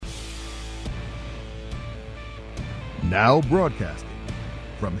Now broadcasting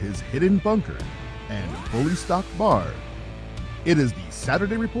from his hidden bunker and fully stocked bar, it is the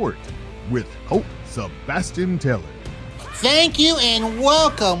Saturday Report with Colt Sebastian Taylor. Thank you and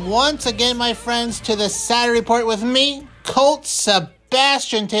welcome once again, my friends, to the Saturday Report with me, Colt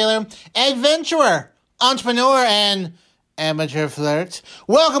Sebastian Taylor, adventurer, entrepreneur, and amateur flirt.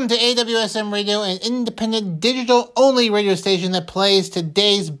 Welcome to AWSM Radio, an independent digital-only radio station that plays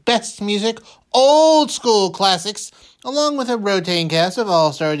today's best music, old school classics, along with a rotating cast of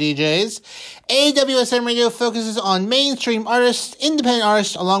all-star DJs. AWSM Radio focuses on mainstream artists, independent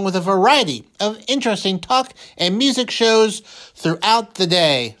artists, along with a variety of interesting talk and music shows throughout the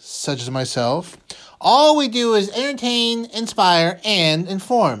day, such as myself. All we do is entertain, inspire, and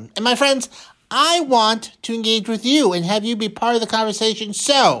inform. And my friends, I want to engage with you and have you be part of the conversation,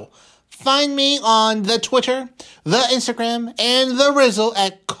 so find me on the Twitter, the Instagram, and the Rizzle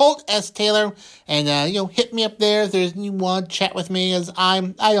at Colt S. Taylor. And, hit me up there if you want to chat with me, as I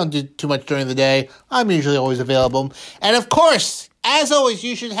don't do too much during the day. I'm usually always available. And, of course, as always,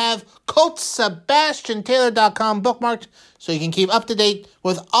 you should have ColtSebastianTaylor.com bookmarked so you can keep up to date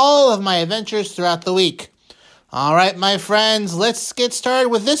with all of my adventures throughout the week. All right, my friends, let's get started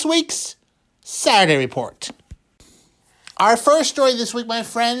with this week's Saturday Report. Our first story this week, my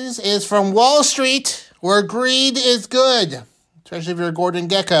friends, is from Wall Street, where greed is good, especially if you're a Gordon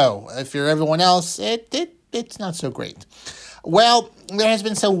Gekko. If you're everyone else, it's not so great. Well, there has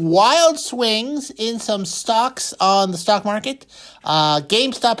been some wild swings in some stocks on the stock market.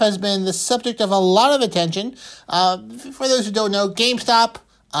 GameStop has been the subject of a lot of attention. For those who don't know, GameStop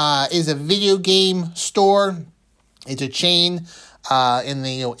is a video game store. It's a chain. In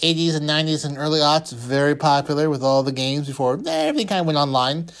the 80s and 90s and early aughts, very popular with all the games before everything kind of went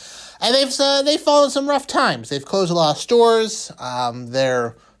online. And they've fallen some rough times. They've closed a lot of stores.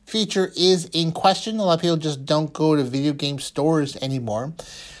 Their future is in question. A lot of people just don't go to video game stores anymore.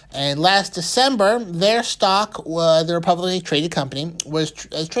 And last December, their stock, they're a publicly traded company, was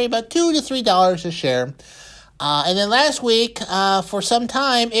traded about $2 to $3 a share. And then last week, for some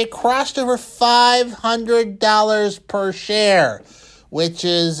time, it crossed over $500 per share, which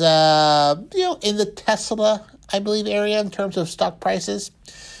is, in the Tesla, I believe, area in terms of stock prices.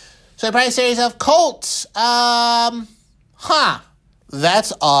 So the price series of Colt,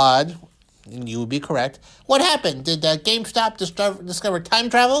 that's odd. You would be correct. What happened? Did GameStop discover time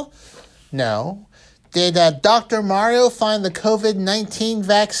travel? No. Did Dr. Mario find the COVID-19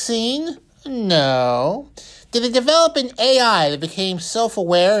 vaccine? No. Did it develop an AI that became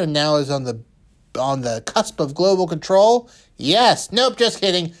self-aware and now is on the cusp of global control? Yes. Nope, just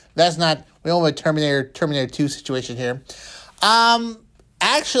kidding. That's not, we don't have a Terminator 2 situation here.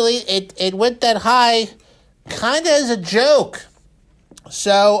 Actually, it went that high kind of as a joke.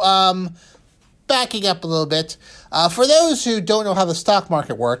 So, backing up a little bit, for those who don't know how the stock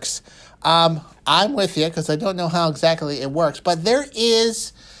market works, I'm with you because I don't know how exactly it works, but there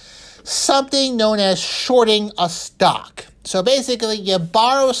is something known as shorting a stock. So basically, you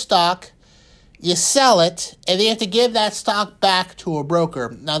borrow a stock, you sell it, and then you have to give that stock back to a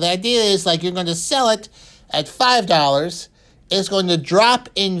broker. Now, the idea is like you're going to sell it at $5, it's going to drop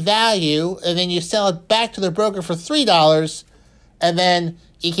in value, and then you sell it back to the broker for $3, and then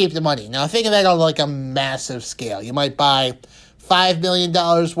you keep the money. Now, think of that on like a massive scale. You might buy $5 million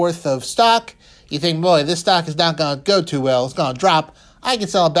worth of stock. You think, boy, this stock is not going to go too well. It's going to drop. I can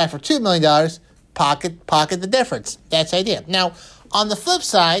sell it back for $2 million, pocket the difference. That's the idea. Now, on the flip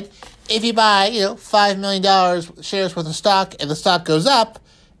side, if you buy, $5 million shares worth of stock and the stock goes up,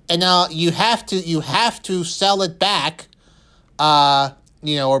 and now you have to sell it back, or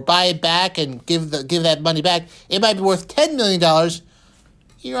buy it back and give that money back, it might be worth $10 million.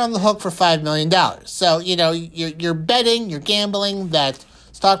 You're on the hook for $5 million. So, you're betting, you're gambling that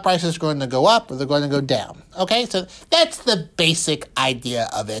stock prices are going to go up or they're going to go down. Okay, so that's the basic idea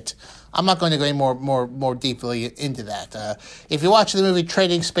of it. I'm not going to go any more deeply into that. If you watch the movie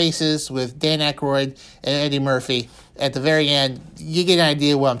Trading Spaces with Dan Aykroyd and Eddie Murphy, at the very end, you get an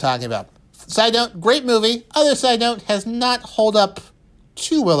idea what I'm talking about. Side note, great movie. Other side note, has not held up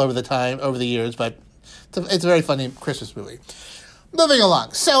too well over the years, but it's a very funny Christmas movie. Moving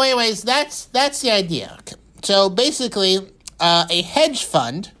along. So anyways, that's the idea. So basically, a hedge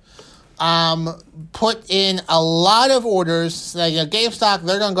fund put in a lot of orders. Like, GameStop,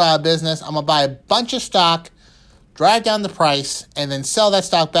 they're going to go out of business. I'm going to buy a bunch of stock, drive down the price, and then sell that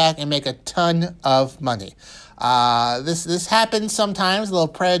stock back and make a ton of money. This happens sometimes, a little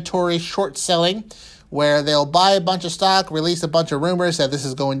predatory short selling, where they'll buy a bunch of stock, release a bunch of rumors that this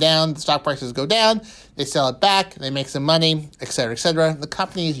is going down, the stock prices go down, they sell it back, they make some money, etc., etc. The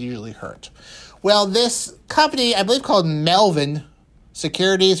company is usually hurt. Well, this company, I believe called Melvin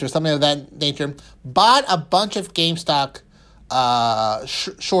Securities or something of that nature, bought a bunch of GameStop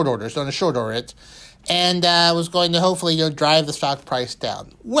short orders, on a short order it, and was going to hopefully drive the stock price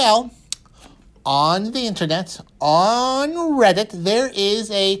down. Well, on the internet, on Reddit, there is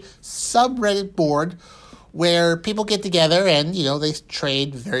a subreddit board where people get together and, they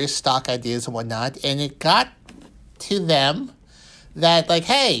trade various stock ideas and whatnot, and it got to them that, like,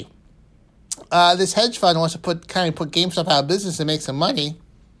 hey, this hedge fund wants to put GameStop out of business and make some money.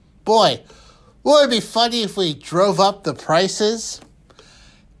 Boy, wouldn't it be funny if we drove up the prices?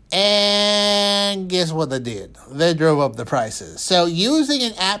 And guess what they did? They drove up the prices. So using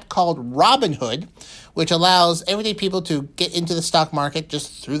an app called Robinhood, which allows everyday people to get into the stock market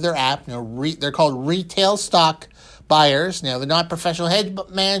just through their app. They're called retail stock buyers. They're not professional hedge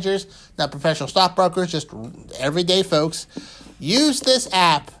managers, not professional stockbrokers, just everyday folks. Use this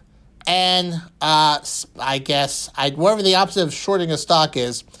app and I guess, whatever the opposite of shorting a stock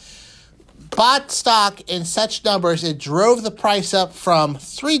is, bought stock in such numbers, it drove the price up from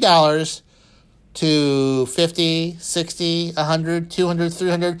 $3 to $50, $60, $100, $200,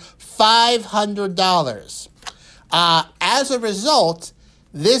 $300, $500. As a result,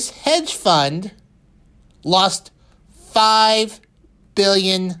 this hedge fund lost $5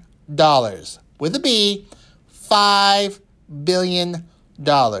 billion. With a B, $5 billion.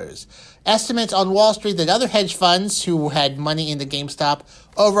 Estimates on Wall Street that other hedge funds who had money in the GameStop,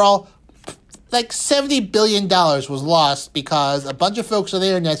 overall, like $70 billion was lost because a bunch of folks on the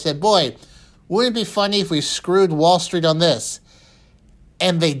internet said, boy, wouldn't it be funny if we screwed Wall Street on this?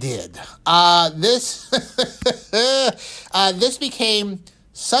 And they did. This became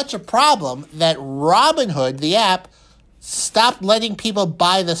such a problem that Robinhood, the app, stopped letting people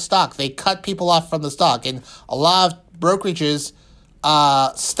buy the stock. They cut people off from the stock. And a lot of brokerages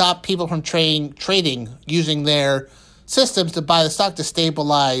stopped people from trading using their systems to buy the stock to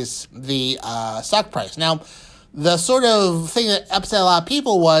stabilize the stock price. Now, the sort of thing that upset a lot of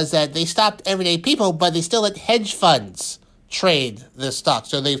people was that they stopped everyday people, but they still let hedge funds trade this stock.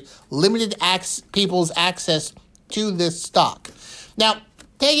 So they've limited people's access to this stock. Now,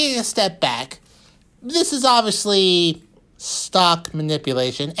 taking a step back, this is obviously stock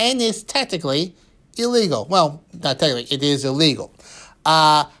manipulation and is technically illegal. Well, not technically, it is illegal.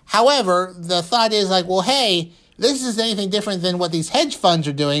 However, the thought is like, well, hey, this isn't anything different than what these hedge funds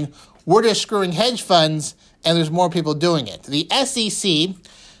are doing. We're just screwing hedge funds, and there's more people doing it. The SEC,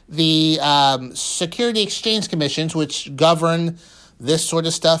 the Security Exchange Commissions, which govern this sort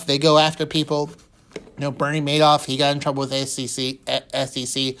of stuff, they go after people. Bernie Madoff, he got in trouble with SEC.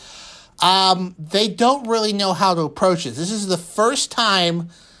 They don't really know how to approach it. This is the first time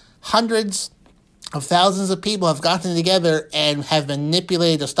hundreds of thousands of people have gotten together and have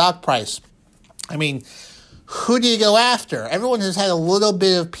manipulated the stock price. I mean, who do you go after? Everyone has had a little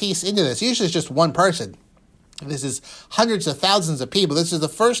bit of piece into this. Usually it's just one person. This is hundreds of thousands of people. This is the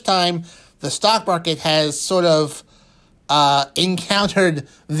first time the stock market has sort of encountered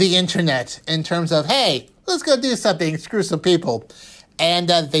the internet in terms of, hey, let's go do something, screw some people. And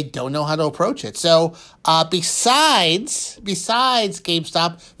they don't know how to approach it. So besides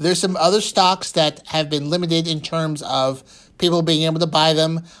GameStop, there's some other stocks that have been limited in terms of people being able to buy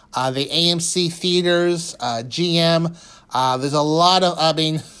them. The AMC theaters, GM. There's a lot of,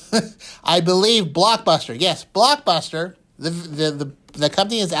 I believe Blockbuster. Yes, Blockbuster, the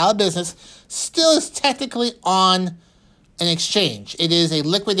company is out of business, still is technically on an exchange. It is a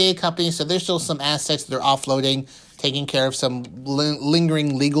liquidated company, so there's still some assets that they're offloading, taking care of some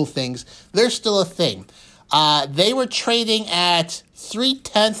lingering legal things. They're still a thing. They were trading at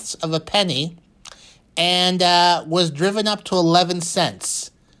 0.3 of a penny and was driven up to 11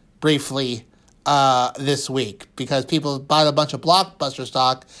 cents briefly this week because people bought a bunch of Blockbuster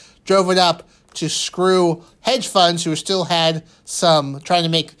stock, drove it up to screw hedge funds who still had some, trying to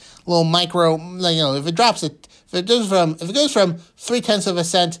make little micro, if it goes from 0.3 of a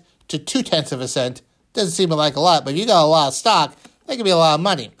cent to 0.2 of a cent, doesn't seem like a lot, but if you got a lot of stock, that could be a lot of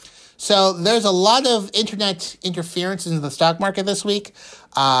money. So there's a lot of internet interference in the stock market this week,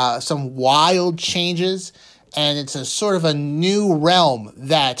 some wild changes, and it's a sort of a new realm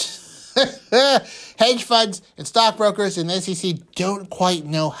that hedge funds and stockbrokers and the SEC don't quite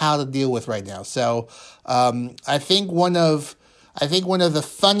know how to deal with right now. So I think one of the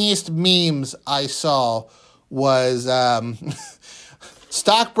funniest memes I saw was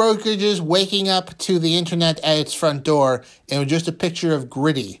stock brokerages waking up to the internet at its front door, and it was just a picture of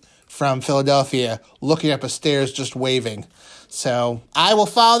Gritty from Philadelphia looking up the stairs just waving. So I will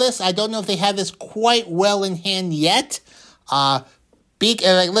follow this. I don't know if they have this quite well in hand yet.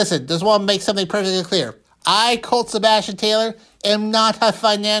 Listen, just want to make something perfectly clear. I, Colt Sebastian Taylor, am not a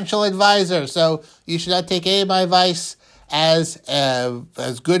financial advisor, so you should not take any of my advice as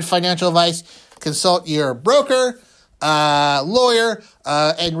good financial advice. Consult your broker, lawyer,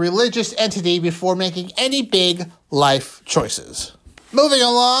 and religious entity before making any big life choices. Moving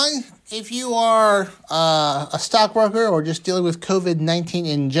along, if you are a stockbroker or just dealing with COVID-19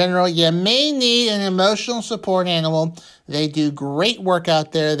 in general, you may need an emotional support animal. They do great work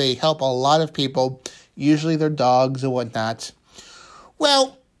out there. They help a lot of people. Usually they're dogs and whatnot.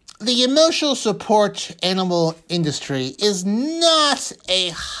 Well, the emotional support animal industry is not a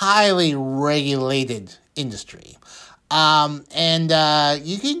highly regulated industry. You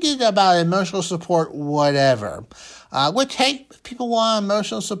can get about emotional support whatever. Which, hey, if people want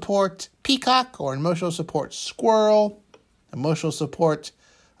emotional support peacock or emotional support squirrel, emotional support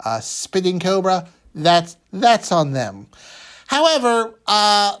spitting cobra, that's on them. However,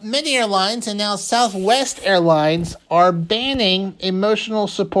 many airlines, and now Southwest Airlines, are banning emotional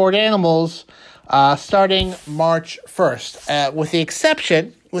support animals starting March 1st, with the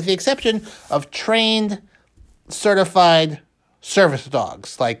exception of trained, certified service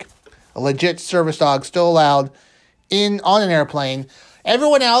dogs, like a legit service dog still allowed on an airplane.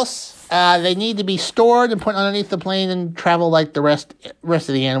 Everyone else, they need to be stored and put underneath the plane and travel like the rest of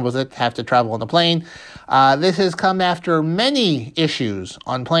the animals that have to travel on the plane. This has come after many issues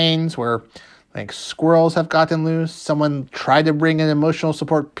on planes where, like, squirrels have gotten loose. Someone tried to bring an emotional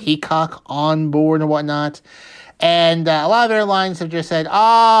support peacock on board and whatnot. And a lot of airlines have just said,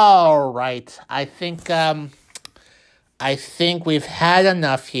 all right, I think we've had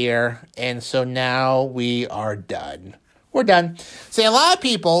enough here, and so now we are done. We're done. See, a lot of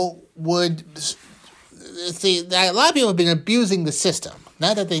people have been abusing the system.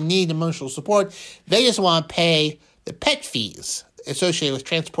 Not that they need emotional support. They just want to pay the pet fees associated with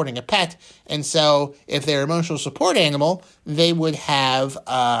transporting a pet. And so if they're an emotional support animal, they would have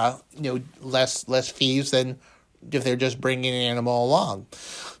less fees than if they're just bringing an animal along.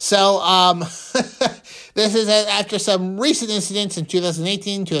 So this is after some recent incidents in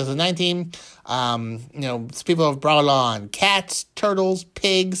 2018, 2019. People have brought on cats, turtles,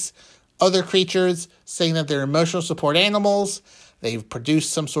 pigs, other creatures, saying that they're emotional support animals. They've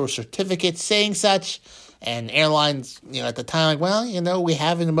produced some sort of certificate saying such. And airlines, at the time, we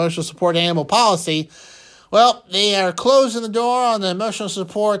have an emotional support animal policy. Well, they are closing the door on the emotional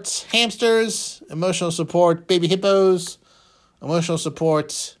support hamsters, emotional support baby hippos, emotional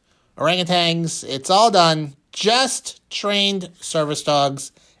support orangutans. It's all done. Just trained service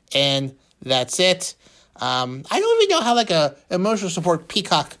dogs, and that's it. I don't even know how a emotional support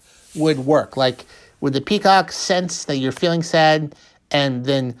peacock would work. Like, would the peacock sense that you're feeling sad and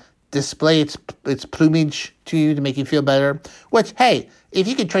then display its plumage to you to make you feel better? Which, hey, if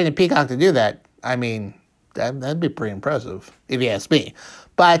you could train a peacock to do that, I mean, that'd be pretty impressive, if you ask me.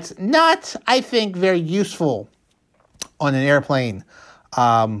 But not, I think, very useful on an airplane,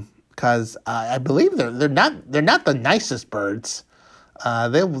 because I believe they're not the nicest birds.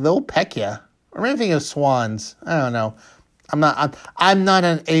 They'll peck you. Or maybe think of swans. I don't know. I'm not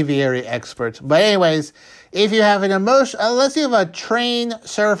an aviary expert. But anyways, if you have unless you have a trained,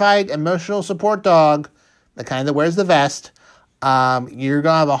 certified emotional support dog, the kind that wears the vest, you're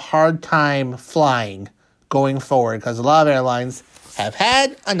gonna have a hard time flying going forward, because a lot of airlines have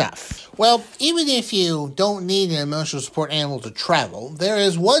had enough. Well, even if you don't need an emotional support animal to travel, there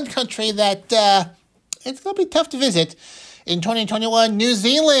is one country that it's going to be tough to visit. In 2021, New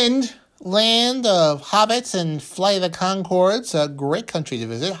Zealand, land of hobbits and Flight of the Conchords, a great country to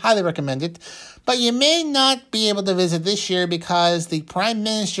visit. Highly recommend it. But you may not be able to visit this year because the Prime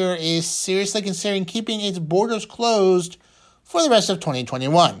Minister is seriously considering keeping its borders closed for the rest of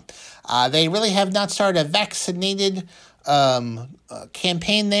 2021. They really have not started a vaccinated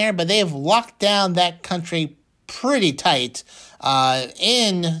campaign there, but they have locked down that country pretty tight.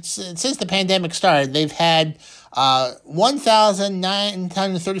 Since the pandemic started, they've had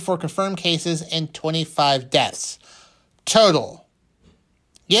 1,934 confirmed cases and 25 deaths. Total.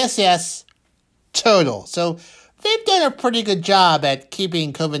 Yes, total. So they've done a pretty good job at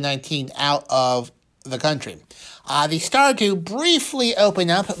keeping COVID-19 out of the country. They started to briefly open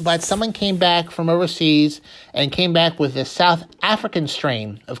up, but someone came back from overseas and came back with the South African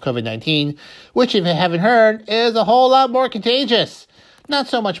strain of COVID-19, which, if you haven't heard, is a whole lot more contagious. Not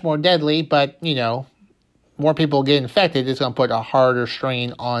so much more deadly, but, more people get infected. It's going to put a harder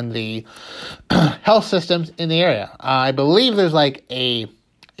strain on the health systems in the area. I believe there's a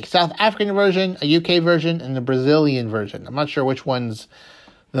South African version, a UK version, and a Brazilian version. I'm not sure which one's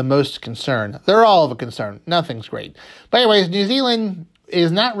the most concern. They're all of a concern. Nothing's great. But anyways, New Zealand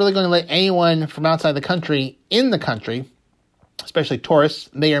is not really going to let anyone from outside the country in the country, especially tourists.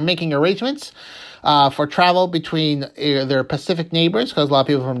 They are making arrangements for travel between their Pacific neighbors, because a lot of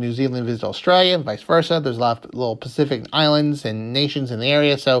people from New Zealand visit Australia and vice versa. There's a lot of little Pacific islands and nations in the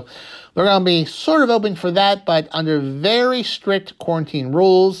area, so they're going to be sort of open for that, but under very strict quarantine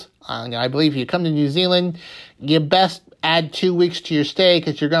rules. I believe if you come to New Zealand, you best add 2 weeks to your stay,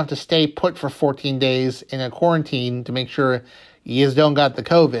 because you're going to have to stay put for 14 days in a quarantine to make sure you just don't got the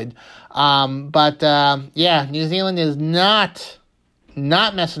COVID. New Zealand is not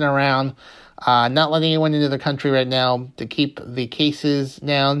messing around. Not letting anyone into the country right now to keep the cases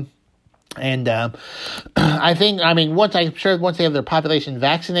down. And once they have their population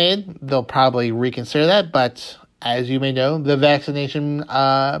vaccinated, they'll probably reconsider that. But as you may know, the vaccination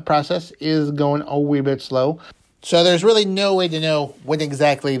process is going a wee bit slow. So there's really no way to know when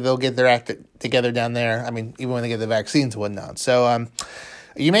exactly they'll get their act together down there. Even when they get the vaccines and whatnot. So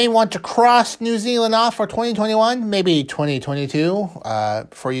you may want to cross New Zealand off for 2021, maybe 2022,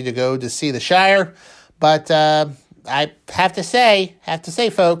 for you to go to see the Shire. But I have to say,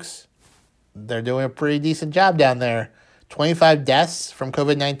 folks, they're doing a pretty decent job down there. 25 deaths from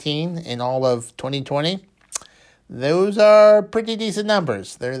COVID-19 in all of 2020. Those are pretty decent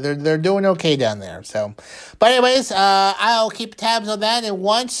numbers. They're doing okay down there. So, but anyways, I'll keep tabs on that. And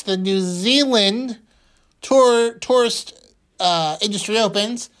once the New Zealand tourist industry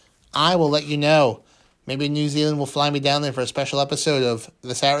opens, I will let you know. Maybe New Zealand will fly me down there for a special episode of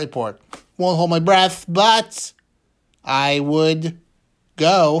the Saturday Report. Won't hold my breath, but I would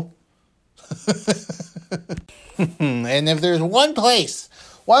go. And if there's one place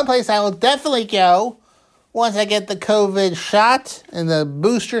I will definitely go once I get the COVID shot and the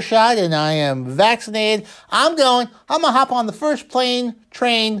booster shot and I am vaccinated, I'm going to hop on the first plane,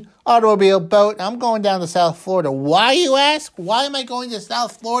 train, automobile, boat. I'm going down to South Florida. Why, you ask? Why am I going to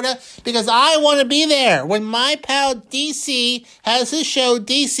South Florida? Because I want to be there when my pal DC has his show,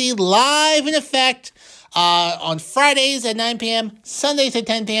 DC Live in Effect, on Fridays at 9 p.m., Sundays at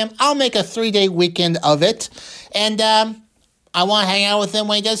 10 p.m. I'll make a 3-day weekend of it. And I want to hang out with him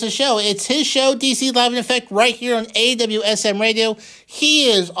when he does his show. It's his show, DC Live in Effect, right here on AWSM Radio. He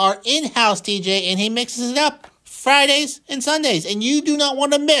is our in-house DJ, and he mixes it up Fridays and Sundays. And you do not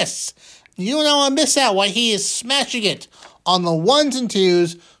want to miss. You do not want to miss out while he is smashing it on the ones and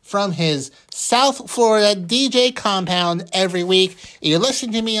twos from his South Florida DJ compound every week. You're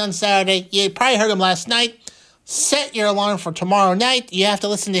listening to me on Saturday. You probably heard him last night. Set your alarm for tomorrow night. You have to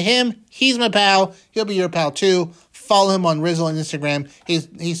listen to him. He's my pal. He'll be your pal too. Follow him on Rizzle on Instagram.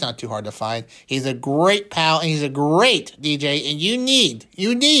 He's not too hard to find. He's a great pal, and he's a great DJ, and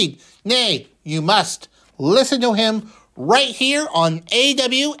you must listen to him right here on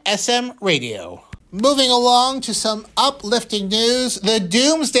AWSM Radio. Moving along to some uplifting news. The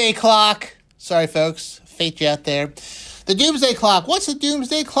Doomsday Clock. Sorry, folks. Fate you out there. The Doomsday Clock. What's the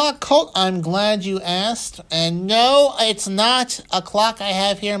Doomsday Clock, Colt? I'm glad you asked. And no, it's not a clock I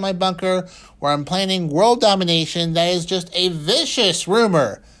have here in my bunker where I'm planning world domination. That is just a vicious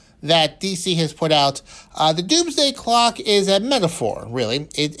rumor that DC has put out. The Doomsday Clock is a metaphor, really.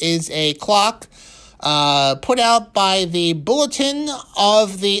 It is a clock put out by the Bulletin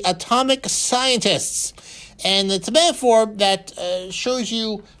of the Atomic Scientists. And it's a metaphor that shows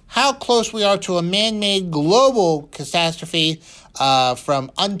you how close we are to a man-made global catastrophe from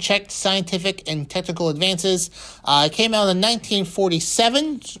unchecked scientific and technical advances. It came out in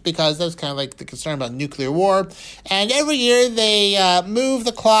 1947 because that was kind of like the concern about nuclear war. And every year they move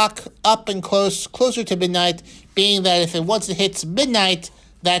the clock up and closer to midnight, being that once it hits midnight,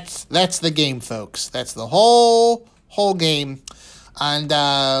 that's the game, folks. That's the whole game. And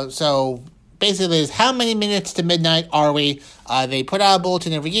so basically, it's how many minutes to midnight are we? They put out a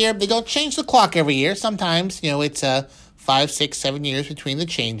bulletin every year. They don't change the clock every year. Sometimes, it's 5, 6, 7 years between the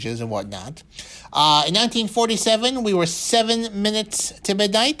changes and whatnot. In 1947, we were 7 minutes to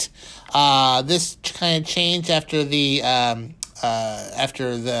midnight. This kind of changed after the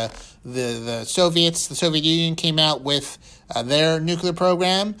Soviets, the Soviet Union came out with their nuclear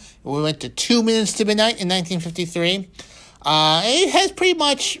program. We went to 2 minutes to midnight in 1953. It has pretty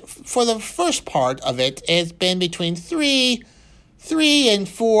much, for the first part of it, it's been between 3 and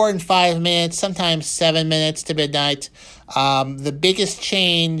 4 and 5 minutes, sometimes 7 minutes to midnight. The biggest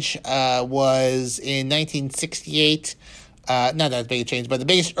change was in 1968. Not that big a change, but the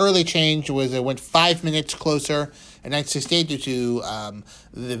biggest early change was it went 5 minutes closer in 1968 due to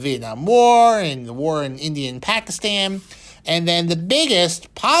the Vietnam War and the war in India and Pakistan. And then the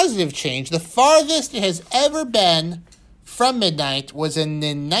biggest positive change, the farthest it has ever been from midnight, was in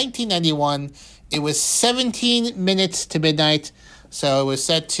 1991. It was 17 minutes to midnight. So it was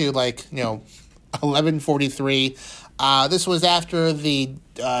set to 11:43. This was after the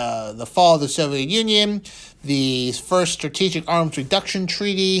fall of the Soviet Union, the first Strategic Arms Reduction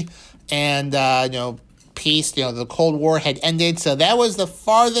Treaty, and peace. The Cold War had ended. So that was the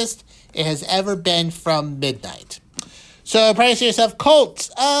farthest it has ever been from midnight. So probably say to yourself, Colt,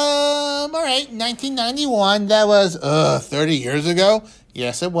 all right, 1991, that was 30 years ago.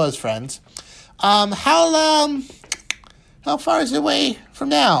 Yes, it was, friends. How far is it away from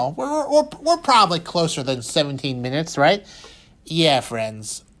now? We're probably closer than 17 minutes, right? Yeah,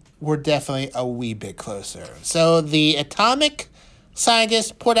 friends, we're definitely a wee bit closer. So the atomic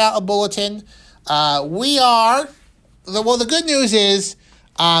scientists put out a bulletin. The good news is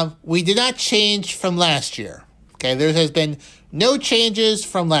we did not change from last year. Okay, there has been no changes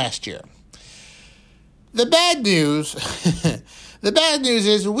from last year. The bad news,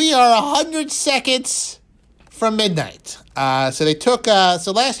 is we are 100 seconds from midnight.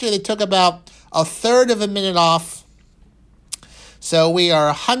 So last year they took about a third of a minute off. So we are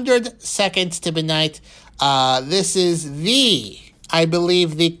 100 seconds to midnight. This is I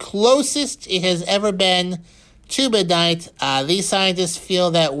believe, the closest it has ever been to midnight. These scientists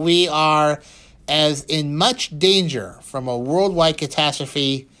feel that we are as in much danger from a worldwide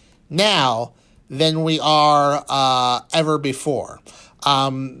catastrophe now than we are ever before.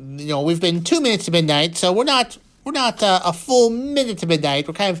 We've been 2 minutes to midnight, so we're not a full minute to midnight.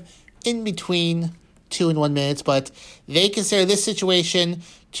 We're kind of in between 2 and 1 minutes, but they consider this situation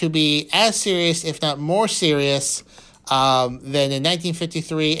to be as serious, if not more serious, than in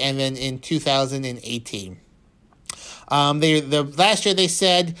 1953 and then in 2018. Last year they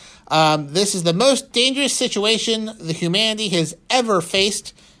said this is the most dangerous situation the humanity has ever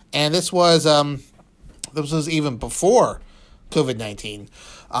faced, and this was even before COVID-19.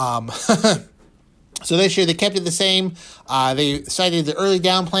 So this year they kept it the same. They cited the early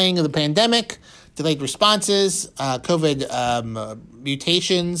downplaying of the pandemic, delayed responses, COVID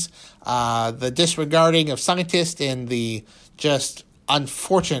mutations, the disregarding of scientists, and the just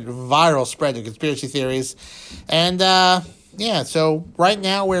unfortunate viral spread of conspiracy theories. And so right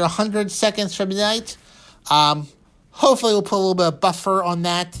now we're 100 seconds from midnight. Hopefully we'll put a little bit of buffer on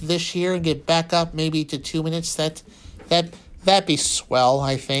that this year and get back up maybe to 2 minutes. That'd be swell,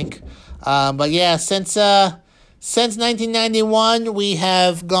 I think. But yeah, since 1991, we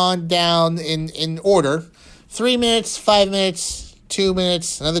have gone down in order. 3 minutes, 5 minutes, 2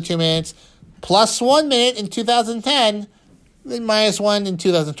 minutes, another 2 minutes, plus 1 minute in 2010, then minus 1 in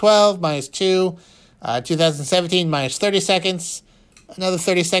 2012, minus 2, 2017, minus 30 seconds, another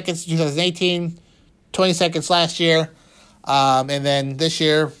 30 seconds in 2018, 20 seconds last year, and then this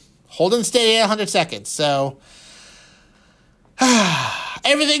year, holding steady at 100 seconds. So,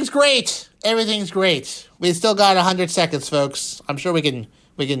 everything's great. Everything's great. We still got 100 seconds, folks. I'm sure we can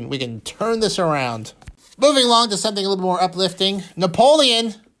turn this around. Moving along to something a little more uplifting.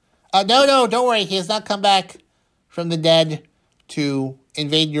 Napoleon. No, don't worry. He has not come back from the dead to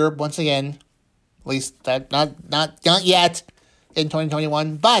invade Europe once again. At least that not yet in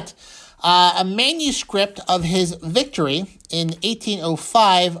 2021. But a manuscript of his victory in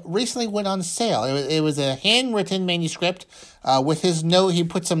 1805 recently went on sale. It was a handwritten manuscript with his note. He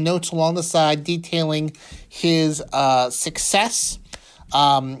put some notes along the side detailing his success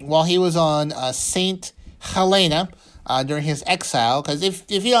while he was on St. Helena during his exile. Because if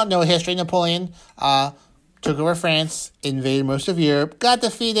you don't know history, Napoleon took over France, invaded most of Europe, got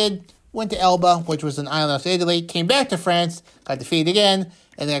defeated, went to Elba, which was an island off Italy, came back to France, got defeated again,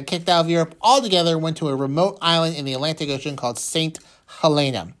 and then got kicked out of Europe altogether, went to a remote island in the Atlantic Ocean called St.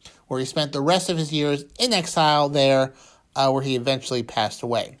 Helena, where he spent the rest of his years in exile there, where he eventually passed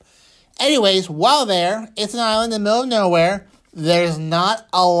away. Anyways, while there, it's an island in the middle of nowhere. There's not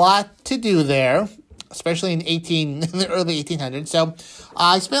a lot to do there, especially in the early 1800s. So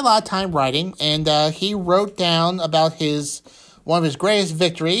I spent a lot of time writing, and he wrote down about one of his greatest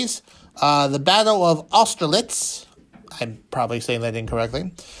victories, the Battle of Austerlitz. I'm probably saying that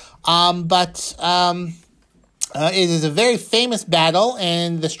incorrectly. But it is a very famous battle,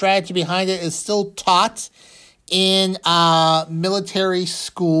 and the strategy behind it is still taught in military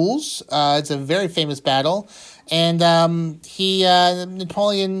schools. It's a very famous battle. And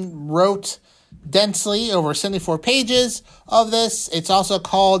Napoleon wrote densely over 74 pages of this. It's also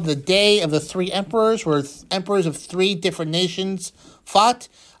called the Day of the Three Emperors, where emperors of three different nations fought.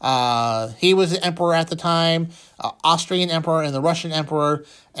 He was the emperor at the time, Austrian emperor and the Russian emperor,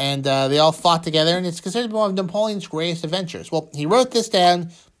 and they all fought together, and it's considered one of Napoleon's greatest adventures. Well, he wrote this down,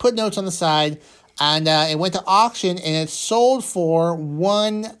 put notes on the side, and it went to auction, and it sold for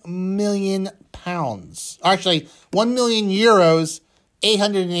 £1 million. pounds. Actually, 1 million euros,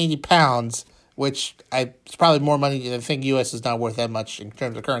 880 pounds, which it's probably more money than I think U.S. is not worth that much in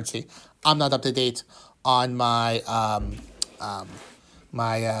terms of currency. I'm not up to date on my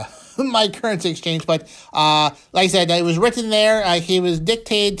my currency exchange, but like I said, it was written there. He was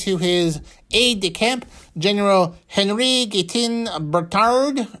dictated to his aide-de-camp, General Henri Gaetin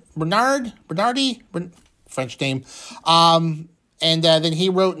Bernardi, French name, and then he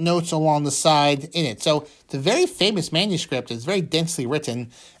wrote notes along the side in it. So it's a very famous manuscript. It's very densely written,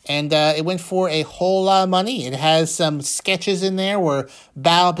 and it went for a whole lot of money. It has some sketches in there where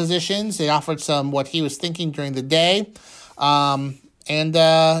battle positions. It offered some what he was thinking during the day. And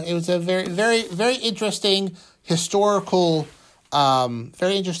it was a very, very, very interesting historical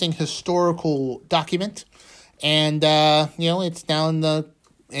document. And it's now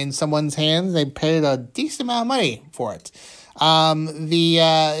in someone's hands. They paid a decent amount of money for it.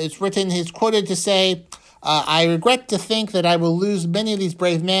 It's written. He's quoted to say, "I regret to think that I will lose many of these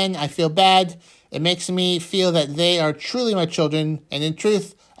brave men. I feel bad. It makes me feel that they are truly my children, and in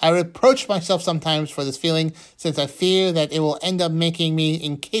truth, I reproach myself sometimes for this feeling, since I fear that it will end up making me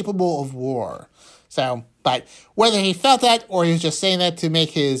incapable of war." So, but whether he felt that or he was just saying that to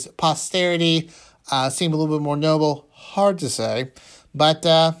make his posterity seem a little bit more noble, hard to say. But,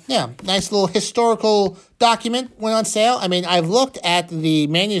 nice little historical document went on sale. I mean, I've looked at the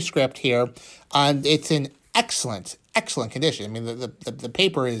manuscript here, and it's in excellent, excellent condition. I mean, the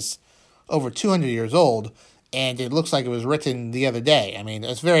paper is over 200 years old, and it looks like it was written the other day. I mean,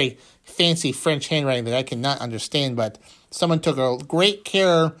 it's very fancy French handwriting that I cannot understand, but someone took a great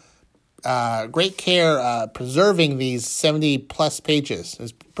care preserving these 70-plus pages.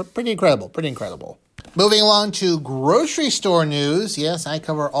 It's pretty incredible. Moving along to grocery store news. Yes, I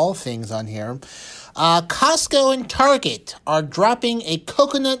cover all things on here. Costco and Target are dropping a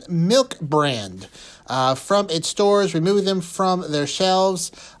coconut milk brand from its stores, removing them from their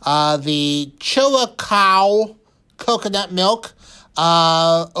shelves. The Choa Cow coconut milk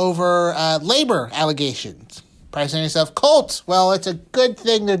over labor allegations. Pricing yourself, Colt. Well, it's a good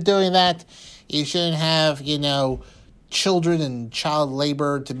thing they're doing that. You shouldn't have, children and child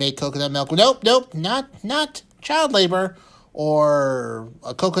labor to make coconut milk. Nope, not child labor or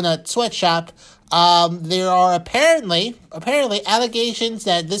a coconut sweatshop. There are apparently allegations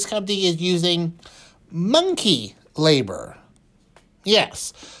that this company is using monkey labor.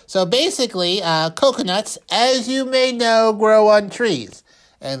 Yes. So basically, coconuts, as you may know, grow on trees,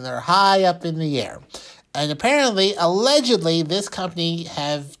 and they're high up in the air. And apparently, allegedly, this company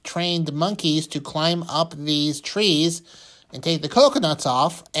have trained monkeys to climb up these trees and take the coconuts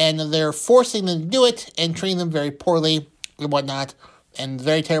off, and they're forcing them to do it and treating them very poorly and whatnot, and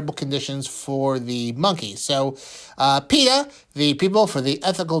very terrible conditions for the monkeys. So, PETA, the People for the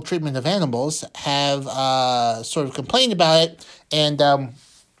Ethical Treatment of Animals, have sort of complained about it, and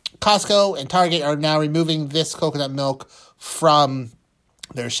Costco and Target are now removing this coconut milk from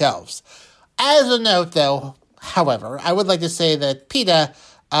their shelves. As a note, though, however, I would like to say that PETA,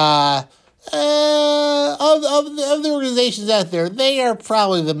 of the organizations out there, they are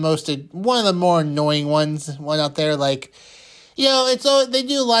probably one of the more annoying ones. One out there, they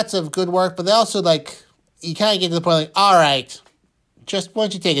do lots of good work, but they also you kind of get to the point all right, just why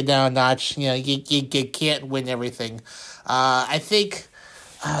don't you take it down a notch? You can't win everything. I think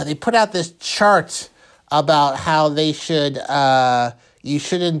they put out this chart about how they should. You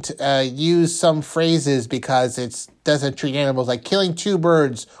shouldn't use some phrases because it doesn't treat animals like killing two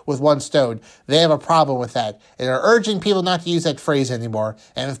birds with one stone. They have a problem with that. And are urging people not to use that phrase anymore.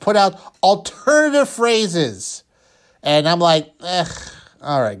 And have put out alternative phrases. And I'm like,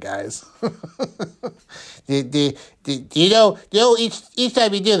 all right, guys. Each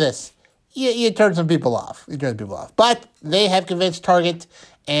time you do this, you turn some people off. But they have convinced Target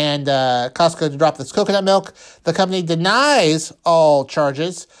and Costco to drop this coconut milk. The company denies all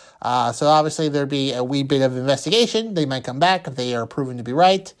charges. So obviously there'd be a wee bit of investigation. They might come back if they are proven to be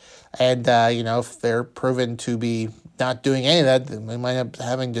right. And, if they're proven to be not doing any of that, then we might end up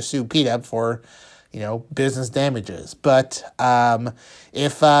having to sue PETA for, business damages. But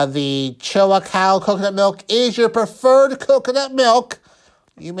if the Choa Cow coconut milk is your preferred coconut milk,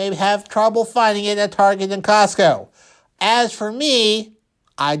 you may have trouble finding it at Target and Costco. As for me,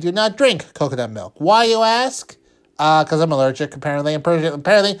 I do not drink coconut milk. Why, you ask? Because I'm allergic, apparently.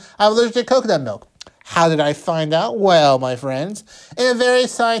 Apparently, I'm allergic to coconut milk. How did I find out? Well, my friends, in a very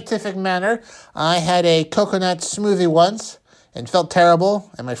scientific manner, I had a coconut smoothie once and felt terrible,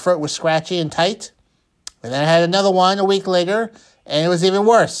 and my throat was scratchy and tight. And then I had another one a week later, and it was even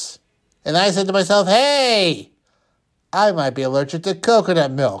worse. And I said to myself, hey, I might be allergic to coconut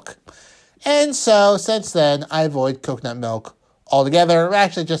milk. And so since then, I avoid coconut milk altogether, or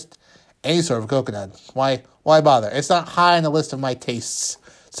actually just any sort of coconut. Why bother? It's not high on the list of my tastes.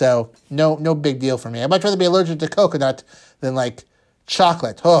 So no big deal for me. I'd much rather be allergic to coconut than like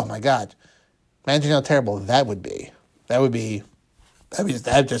chocolate. Oh my God. Imagine how terrible that would be. That'd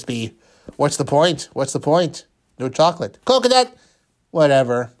just be, what's the point? What's the point? No chocolate. Coconut,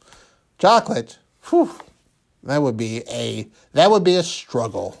 whatever. Chocolate, whew, that would be a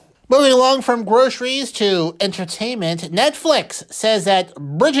struggle. Moving along from groceries to entertainment, Netflix says that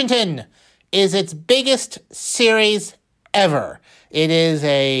Bridgerton is its biggest series ever. It is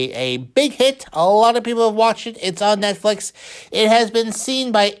a big hit. A lot of people have watched it. It's on Netflix. It has been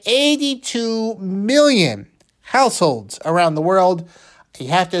seen by 82 million households around the world. You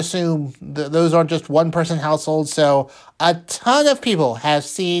have to assume those aren't just one-person households, so a ton of people have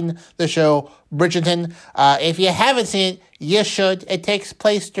seen the show Bridgerton. If you haven't seen it, you should. It takes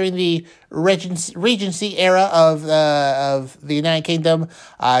place during the Regency era of the United Kingdom.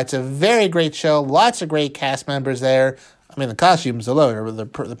 It's a very great show. Lots of great cast members there. I mean, the costumes alone they're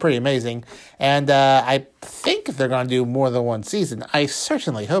pretty amazing. And I think they're going to do more than one season. I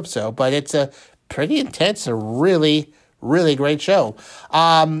certainly hope so. But it's a pretty intense, a really, really great show.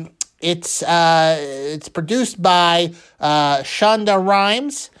 It's produced by Shonda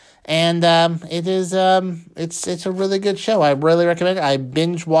Rhimes. And it's a really good show. I really recommend it. I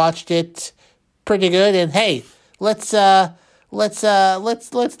binge watched it pretty good. And hey, let's be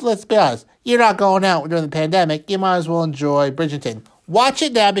honest. You're not going out during the pandemic. You might as well enjoy Bridgerton. Watch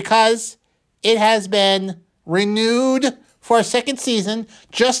it now because it has been renewed for a second season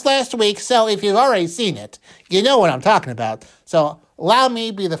just last week. So if you've already seen it, you know what I'm talking about. So allow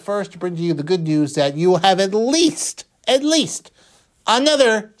me to be the first to bring to you the good news that you will have at least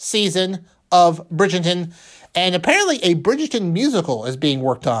another season of Bridgerton. And apparently a Bridgerton musical is being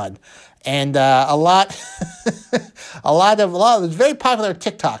worked on. And a lot of it's very popular on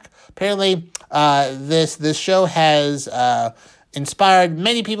TikTok. Apparently, this show has inspired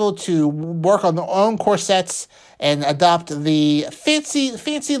many people to work on their own corsets and adopt the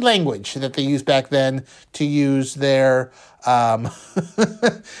fancy language that they used back then to use their to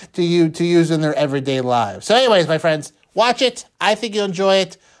use in their everyday lives. So, anyways, my friends, watch it. I think you'll enjoy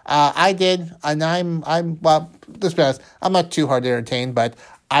it. I did, and well, let's be honest, I'm not too hard to entertain, but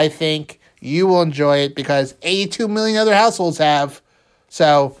I think you will enjoy it because 82 million other households have.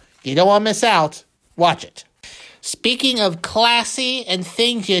 So you don't want to miss out. Watch it. Speaking of classy and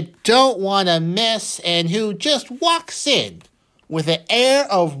things you don't want to miss, and who just walks in with an air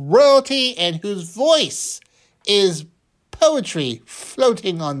of royalty and whose voice is poetry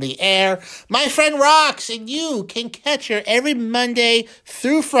floating on the air, my friend Rox, and you can catch her every Monday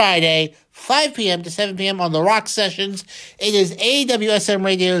through Friday, 5 p.m. to 7 p.m. on the Rock Sessions. It is AWSM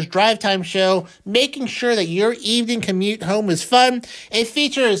Radio's drive time show, making sure that your evening commute home is fun. It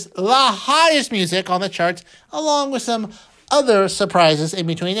features the hottest music on the charts, along with some other surprises in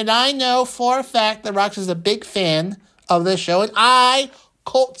between. And I know for a fact that Rox is a big fan of this show, and I,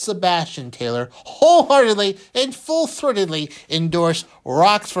 Colt Sebastian Taylor, wholeheartedly and full-throatedly endorse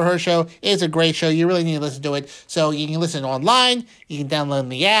Rox for her show. It's a great show. You really need to listen to it. So you can listen online. You can download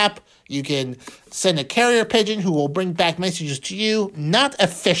the app. You can send a carrier pigeon who will bring back messages to you. Not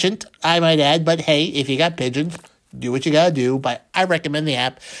efficient, I might add, but hey, if you got pigeons, do what you gotta do. But I recommend the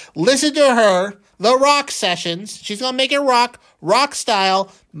app. Listen to her, the Rock Sessions. She's gonna make it rock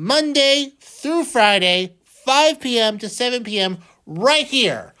style, Monday through Friday, 5 p.m. to 7 p.m. right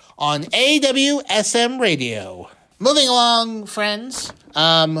here on AWSM Radio. Moving along, friends.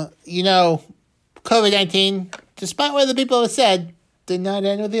 COVID-19, despite what the people have said, did not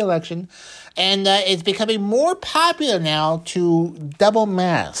end with the election. And it's becoming more popular now to double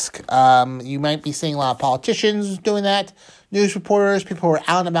mask. You might be seeing a lot of politicians doing that, news reporters, people who are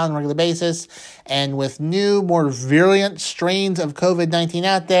out and about on a regular basis. And with new, more virulent strains of COVID-19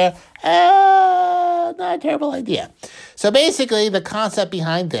 out there, not a terrible idea. So basically, the concept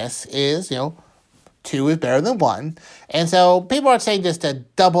behind this is, two is better than one. And so people are saying just to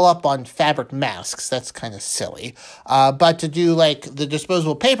double up on fabric masks. That's kind of silly. But to do like the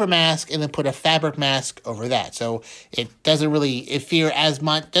disposable paper mask and then put a fabric mask over that. So it doesn't really interfere as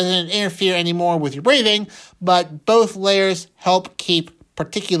much, doesn't interfere anymore with your breathing, but both layers help keep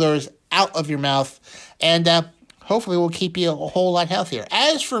particulars out of your mouth and hopefully will keep you a whole lot healthier.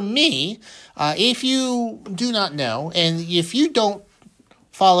 As for me, if you do not know, and if you don't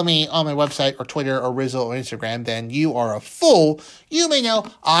follow me on my website or Twitter or Rizzle or Instagram, then you are a fool. You may know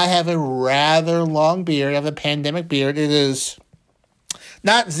I have a rather long beard. I have a pandemic beard. It is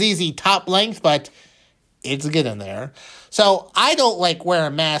not ZZ top length, but it's getting there. So I don't like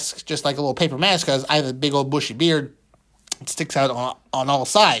wearing masks, just like a little paper mask, because I have a big old bushy beard. It sticks out on all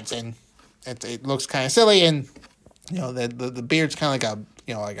sides, and it looks kind of silly. And the beard's kind of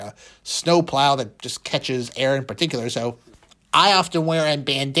like a snow plow that just catches air in particular. So I often wear a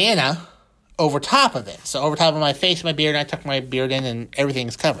bandana over top of it. So over top of my face, my beard, I tuck my beard in, and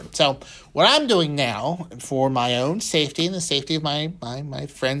everything's covered. So what I'm doing now, for my own safety and the safety of my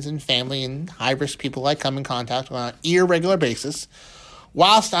friends and family and high-risk people I come in contact with on an irregular basis,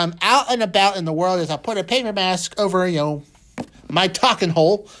 whilst I'm out and about in the world, is I put a paper mask over, my talking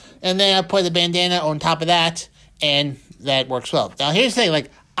hole, and then I put a bandana on top of that, and that works well. Now, here's the thing,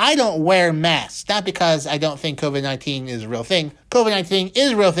 I don't wear masks, not because I don't think COVID-19 is a real thing. COVID-19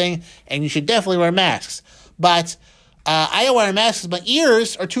 is a real thing, and you should definitely wear masks. But I don't wear masks because my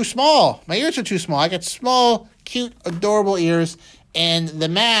ears are too small. My ears are too small. I got small, cute, adorable ears, and the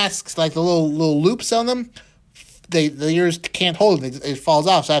masks, like the little loops on them, the ears can't hold it. It falls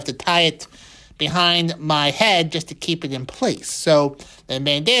off, so I have to tie it behind my head just to keep it in place. So the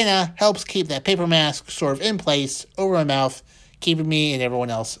bandana helps keep that paper mask sort of in place over my mouth, keeping me and everyone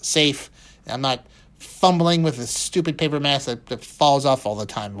else safe. I'm not fumbling with a stupid paper mask that falls off all the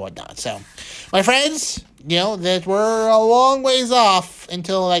time and whatnot. So, my friends, that we're a long ways off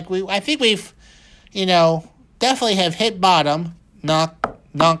until I think we've, definitely have hit bottom. Knock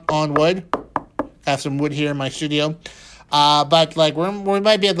on wood. I have some wood here in my studio. But we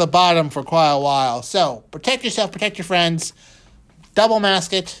might be at the bottom for quite a while. So protect yourself, protect your friends, double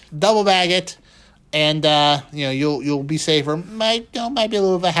mask it, double bag it. And you'll be safer. Might be a little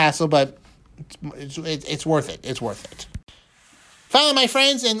bit of a hassle, but it's worth it. It's worth it. Finally, my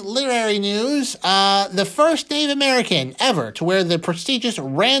friends, in literary news, the first Native American ever to wear the prestigious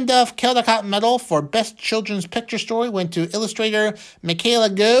Randolph Caldecott Medal for Best Children's Picture Story went to illustrator Michaela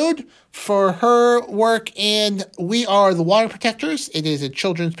Goad for her work in We Are the Water Protectors. It is a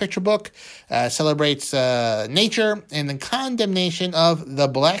children's picture book, celebrates nature and the condemnation of the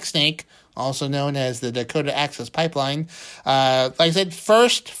black snake, also known as the Dakota Access Pipeline. Like I said,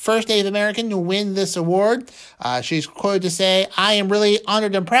 first Native American to win this award. She's quoted to say, "I am really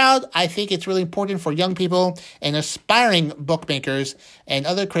honored and proud. I think it's really important for young people and aspiring bookmakers and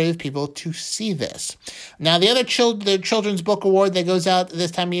other creative people to see this." Now, the other children's book award that goes out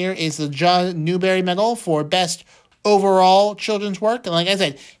this time of year is the John Newbery Medal for Best Overall Children's Work. And like I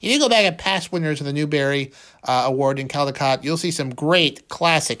said, if you go back at past winners of the Newbery Award in Caldecott, you'll see some great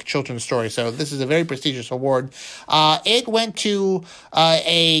classic children's stories. So this is a very prestigious award. It went to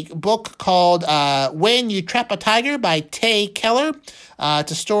a book called When You Trap a Tiger by Tay Keller.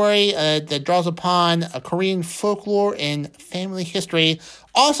 It's a story that draws upon a Korean folklore and family history,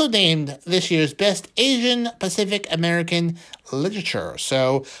 also named this year's Best Asian Pacific American Literature.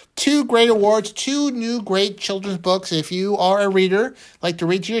 So 2 great awards, 2 new great children's books. If you are a reader, like to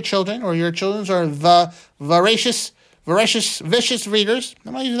read to your children, or your children are voracious, vicious readers.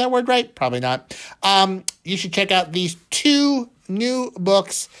 Am I using that word right? Probably not. You should check out these 2 new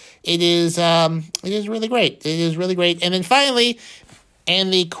books. It is really great. It is really great. And then finally,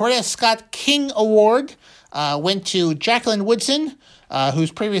 and the Coretta Scott King Award went to Jacqueline Woodson,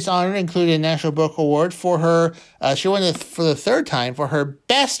 whose previous honor included a National Book Award for her. She won it for the 3rd time for her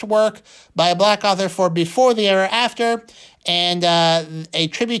best work by a black author for Before the Era After, and a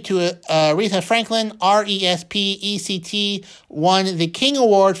tribute to Aretha Franklin. RESPECT won the King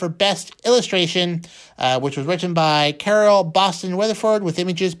Award for Best Illustration, which was written by Carol Boston Weatherford with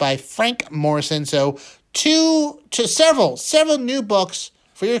images by Frank Morrison. So several new books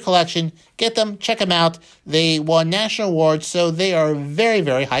for your collection. Get them, check them out. They won national awards, so they are very,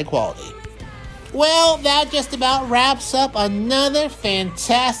 very high quality. Well, that just about wraps up another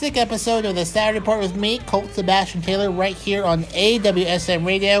fantastic episode of the Saturday Report with me, Colt Sebastian Taylor, right here on AWSM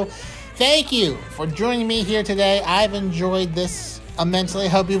Radio. Thank you for joining me here today. I've enjoyed this immensely.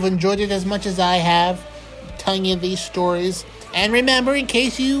 Hope you've enjoyed it as much as I have, telling you these stories. And remember, in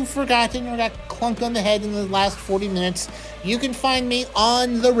case you've forgotten or got clunked on the head in the last 40 minutes, you can find me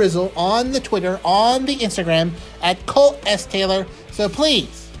on the Rizzle, on the Twitter, on the Instagram, at Colt S. Taylor. So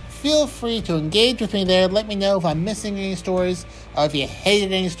please, feel free to engage with me there. Let me know if I'm missing any stories, or if you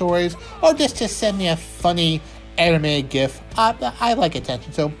hated any stories, or just to send me a funny animated GIF. I like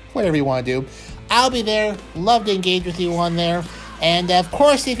attention, so whatever you want to do. I'll be there. Love to engage with you on there. And, of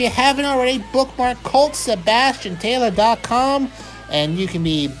course, if you haven't already, bookmark ColtSebastianTaylor.com, and you can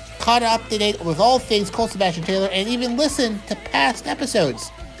be caught up to date with all things Colt Sebastian Taylor, and even listen to past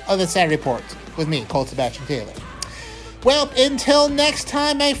episodes of the Saturday Report with me, Colt Sebastian Taylor. Well, until next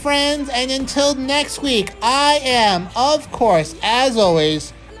time, my friends, and until next week, I am, of course, as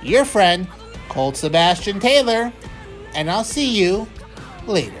always, your friend, Colt Sebastian Taylor. and I'll see you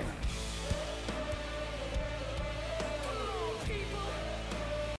later.